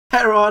Hey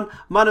everyone,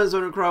 my name is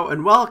VenomCrow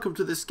and welcome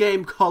to this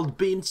game called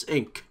Beans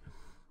Inc.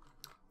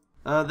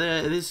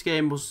 This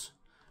game was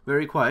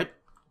very quiet.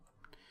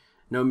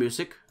 No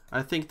music.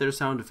 I think there's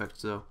sound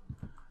effects though.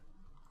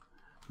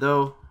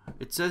 Though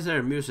it says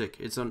there music.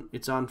 It's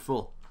on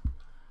full.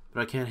 But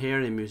I can't hear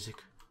any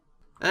music.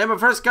 Hey, my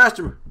first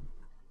customer.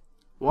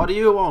 What do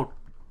you want?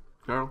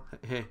 Girl,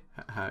 hey,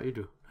 how you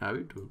doing? How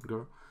you doing,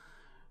 girl?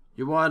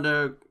 You want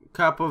a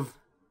cup of...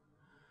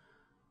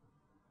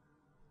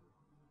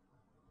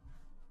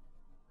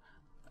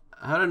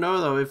 I don't know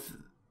though if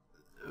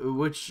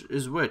which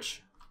is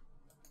which.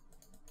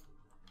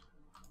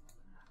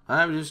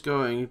 I'm just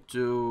going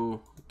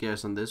to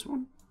guess on this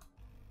one.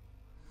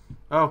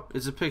 Oh,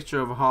 it's a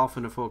picture of a half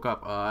and a full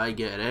cup. Oh, I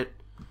get it.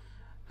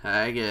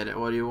 I get it.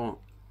 What do you want?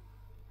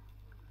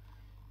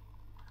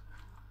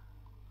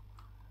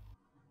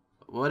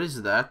 What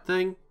is that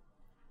thing?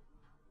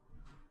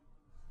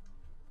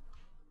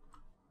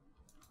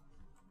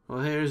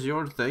 Well, here's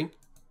your thing.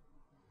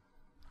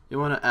 You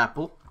want an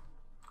apple?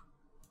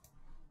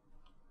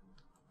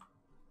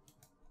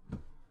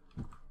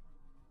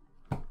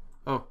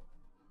 Oh.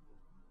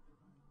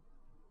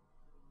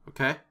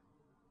 Okay.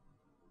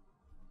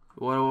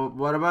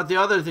 What about the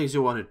other things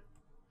you wanted?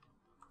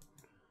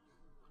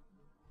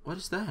 What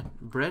is that?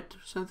 Bread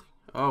or something?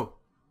 Oh,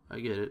 I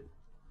get it.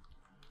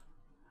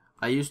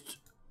 I used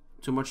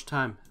too much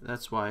time.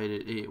 That's why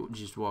it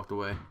just walked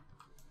away.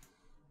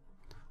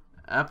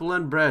 Apple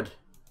and bread.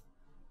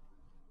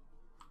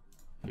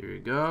 Here you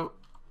go.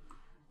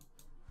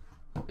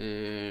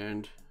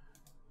 And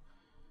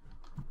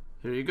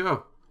here you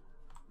go.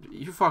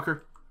 You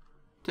fucker.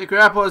 Take your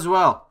apple as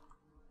well.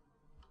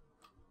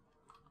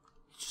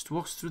 He just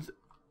walks through the...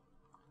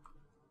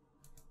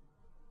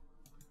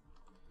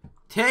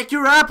 Take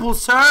your apple,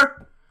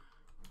 sir!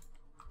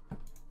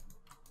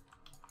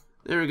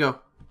 There we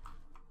go.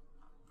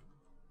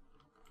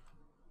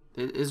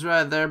 It is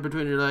right there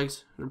between your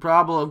legs. No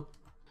problem.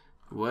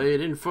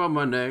 Waiting for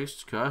my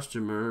next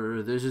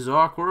customer. This is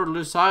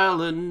awkwardly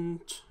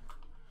silent.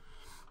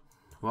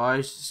 Why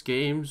is this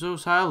game so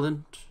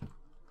silent?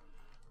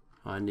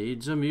 I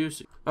need some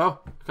music.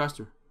 Oh, a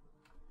customer.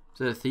 Is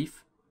that a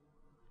thief?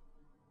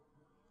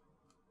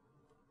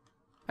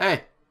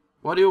 Hey,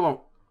 what do you want?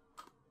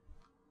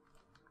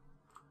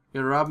 You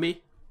gonna rob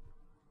me?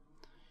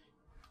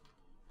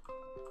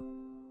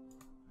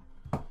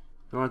 You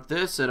want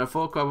this and a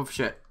full cup of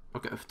shit.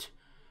 Okay.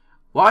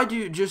 Why do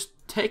you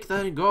just take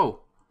that and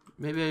go?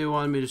 Maybe you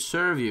want me to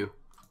serve you.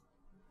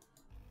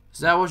 Is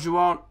that what you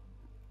want?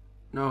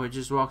 No, he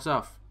just walks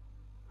off.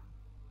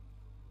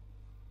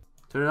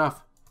 Turn it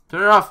off.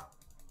 Turn it off!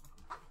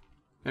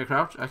 Can I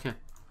crouch? I can.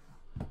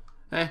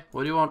 Hey,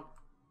 what do you want?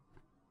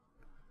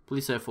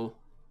 Please say full.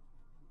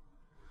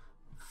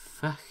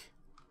 Fuck.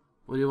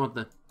 What do you want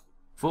then?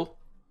 Full?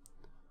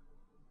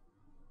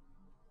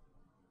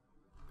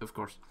 Of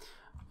course.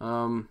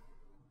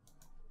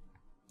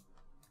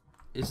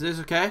 Is this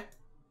okay?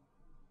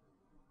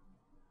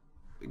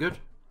 Good?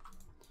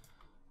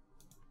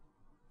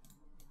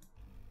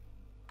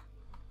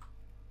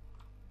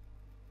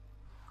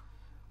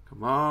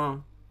 Come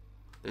on.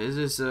 This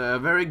is a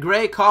very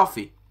grey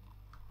coffee.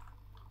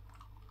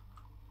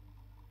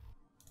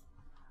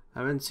 I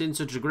haven't seen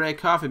such a grey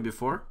coffee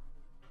before.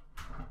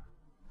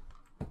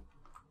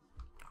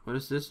 What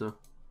is this though?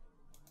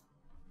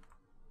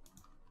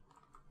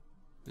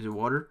 Is it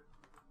water?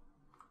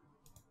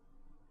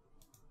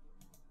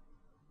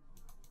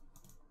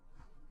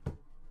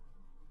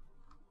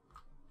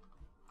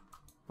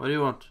 What do you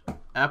want?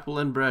 Apple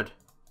and bread.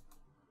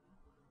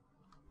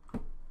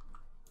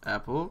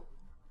 Apple.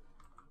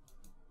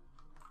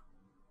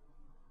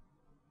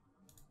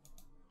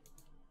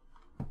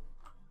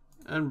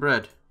 And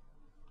bread.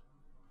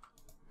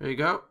 There you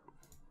go.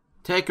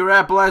 Take your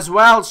apple as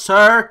well,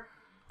 sir.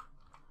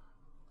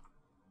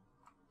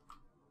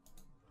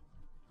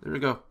 There we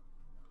go.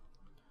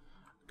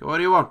 Okay, what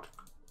do you want?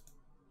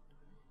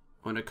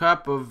 Want a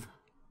cup of...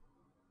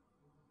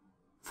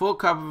 Full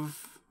cup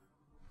of...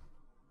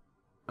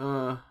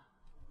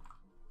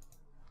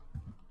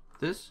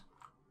 This?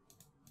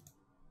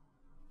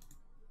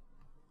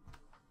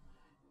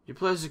 You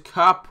place a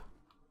cup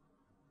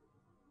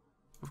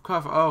of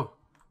coffee. Oh.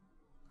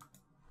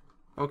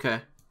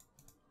 Okay.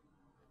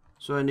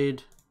 So I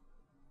need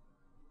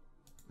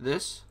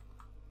this.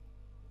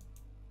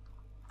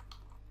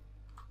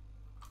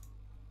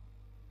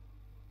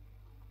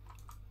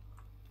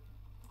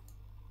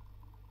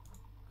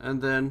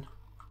 And then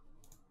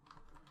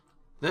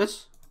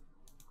this.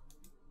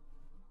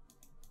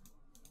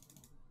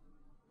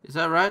 Is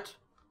that right?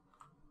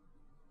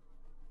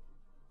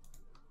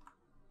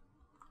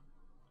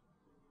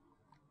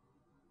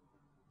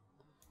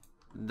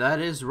 That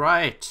is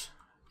right.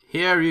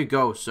 Here you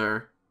go,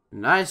 sir.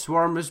 Nice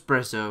warm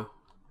espresso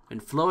in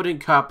floating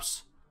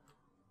cups.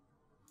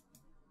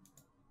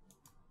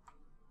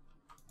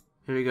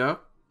 Here you go.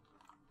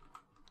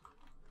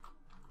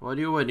 What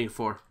are you waiting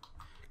for?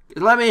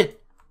 Let me in.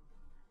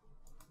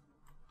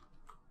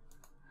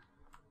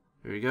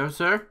 Here you go,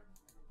 sir.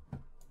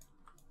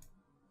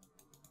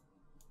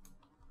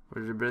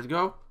 Where did the bread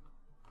go?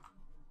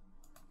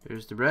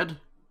 Here's the bread.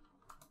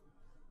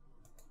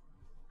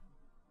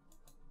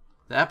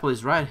 The apple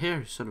is right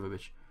here, son of a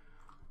bitch.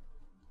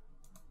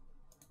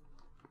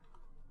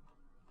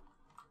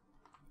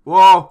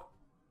 Whoa!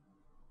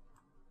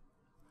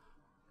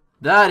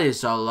 That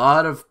is a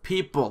lot of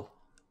people.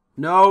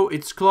 No,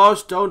 it's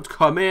closed. Don't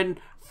come in.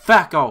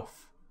 Fuck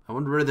off. I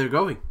wonder where they're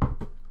going.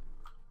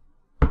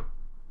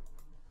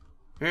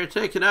 Here,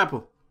 take an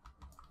apple.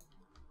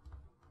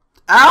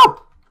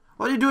 Ow!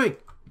 What are you doing?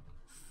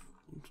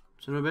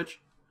 Son of a bitch.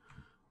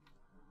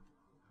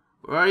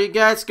 Where are you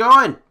guys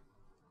going?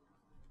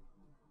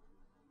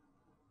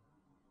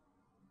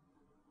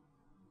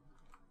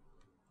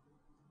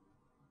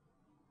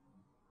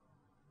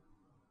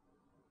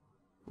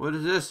 What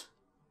is this?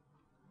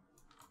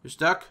 You're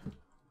stuck?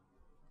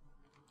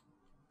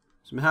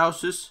 Some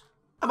houses.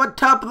 I'm on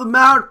top of the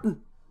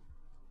mountain.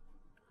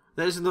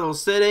 There's a little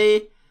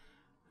city.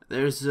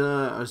 There's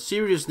a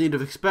serious need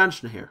of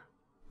expansion here.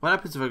 What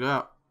happens if I go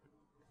out?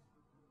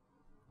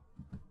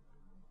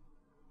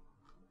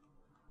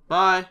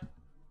 Bye.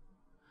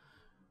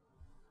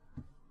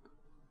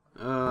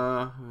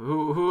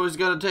 Who is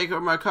gonna take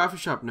over my coffee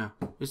shop now?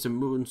 It's the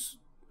moon's.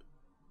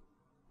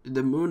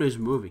 The moon is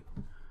moving.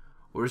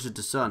 Or is it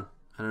the sun?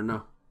 I don't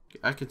know.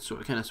 I can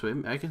swim. Can I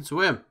swim? I can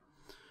swim.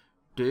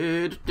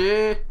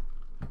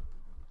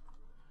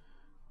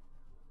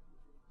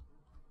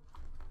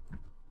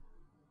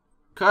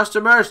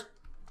 Customers!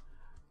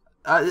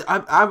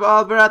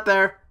 I'll be right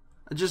there.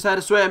 I just had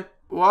to swim.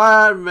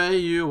 What may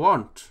you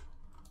want?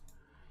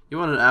 You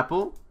want an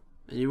apple?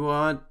 And you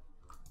want...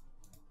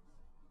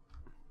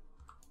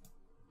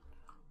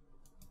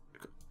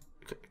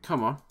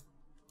 Come on.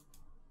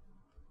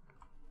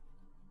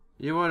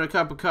 You want a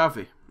cup of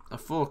coffee? A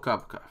full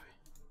cup of coffee.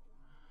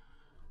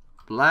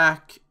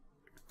 Black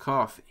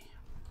coffee.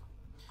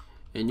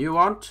 And you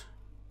want?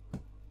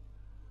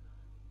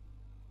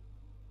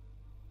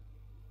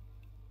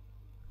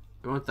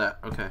 You want that?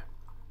 Okay.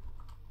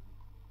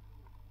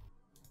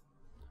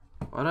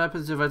 What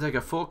happens if I take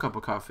a full cup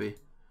of coffee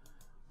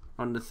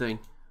on the thing?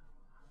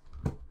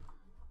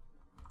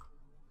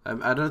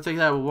 I don't think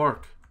that will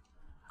work.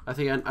 I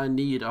think I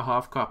need a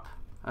half cup.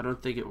 I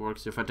don't think it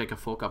works if I take a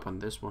full cup on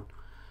this one.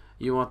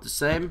 You want the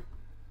same?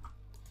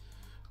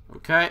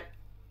 Okay.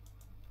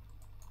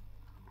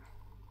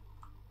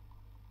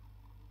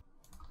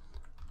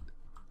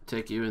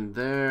 Take you in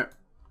there.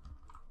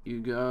 You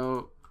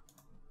go.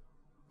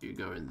 You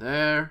go in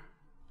there.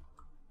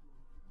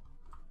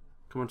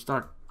 Come on,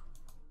 start.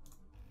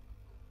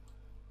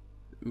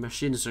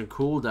 Machine is on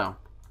cooldown.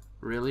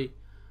 Really?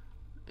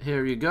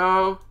 Here you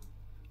go.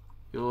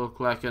 You look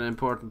like an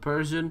important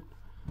person.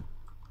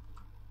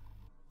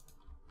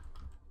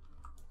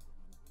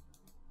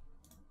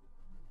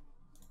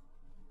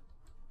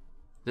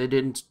 They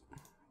didn't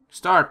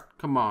start.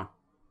 Come on.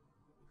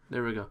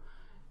 There we go.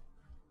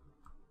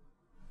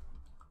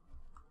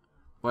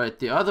 Wait,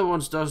 the other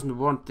ones doesn't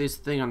want this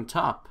thing on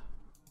top.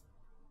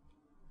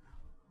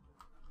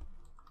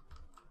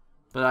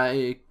 But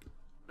I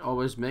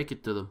always make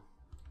it to them.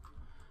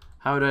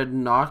 How did I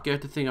not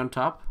get the thing on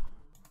top?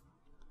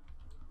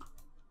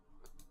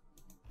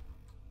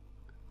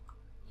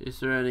 Is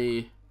there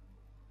any...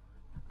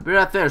 Be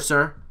right there,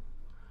 sir.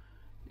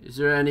 Is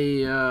there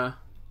any,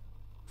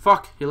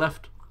 Fuck, he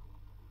left.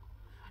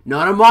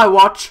 Not on my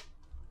watch!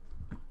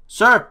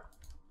 Sir!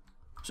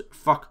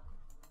 Fuck.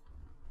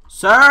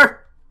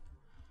 Sir!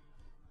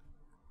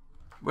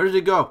 Where did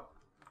he go?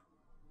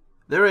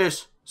 There he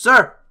is.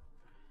 Sir!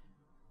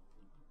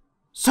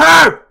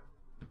 Sir!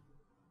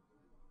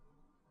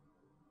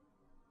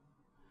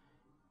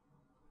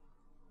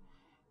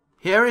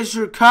 Here is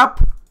your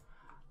cup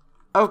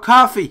of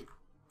coffee.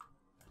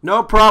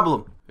 No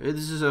problem.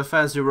 This is a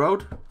fancy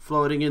road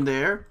floating in the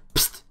air.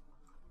 Psst.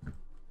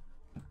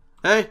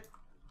 Hey,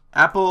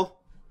 apple.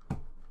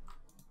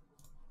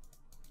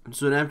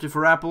 It's an empty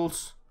for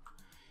apples.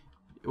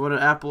 You want an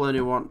apple and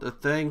you want a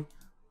thing.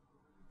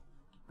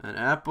 An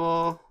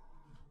apple.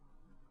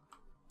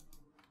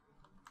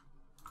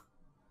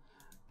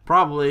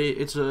 Probably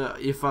it's a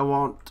if I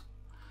want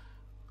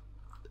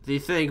the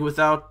thing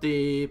without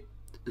the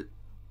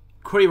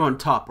cream on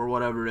top or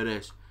whatever it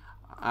is.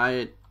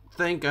 I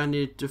think I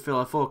need to fill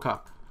a full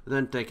cup.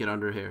 Then take it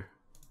under here.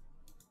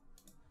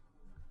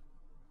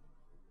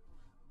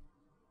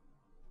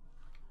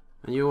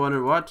 And you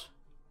wanted what?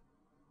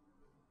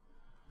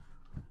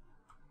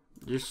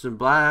 Just some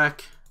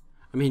black,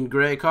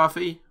 gray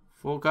coffee,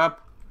 full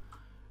cup.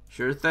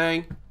 Sure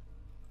thing.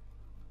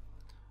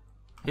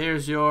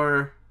 Here's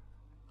your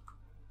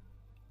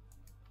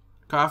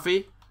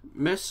coffee,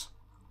 miss.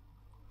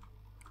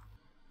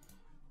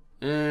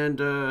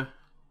 And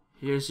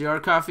here's your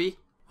coffee.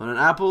 On an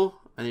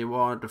apple, and you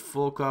want a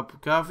full cup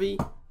of coffee.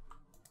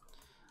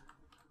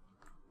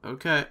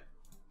 Okay.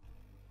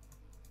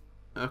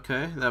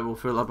 Okay, that will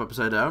fill up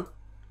upside down.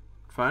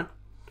 Fine.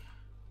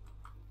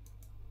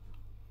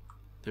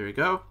 There we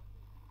go.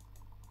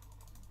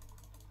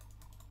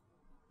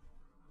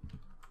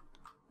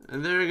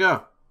 And there you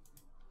go.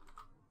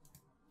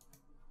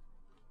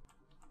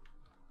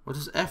 What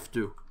does F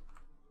do?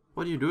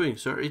 What are you doing,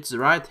 sir? It's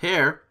right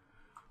here.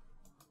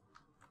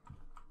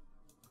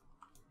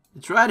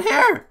 It's right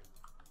here.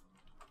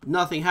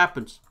 Nothing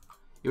happens.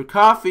 Your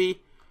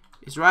coffee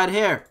is right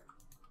here.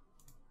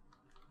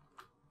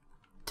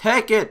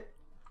 Take it.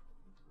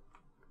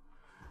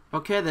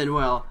 Okay then,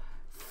 well,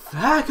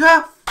 fuck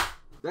off.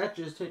 That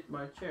just hit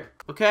my chair.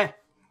 Okay.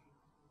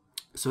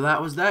 So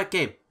that was that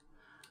game.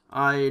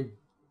 I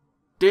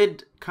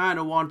did kind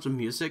of want some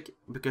music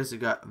because it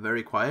got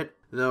very quiet.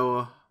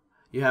 Though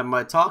you have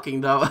my talking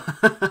though.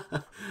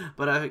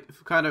 But I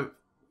kind of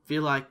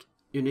feel like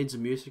you need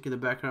some music in the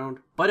background.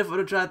 But if you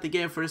want to try out the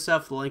game for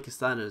yourself, the link is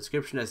down in the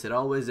description as it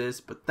always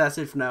is. But that's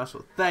it for now,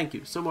 so thank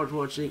you so much for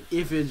watching.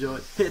 If you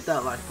enjoyed, hit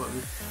that like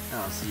button,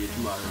 and I'll see you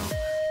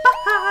tomorrow.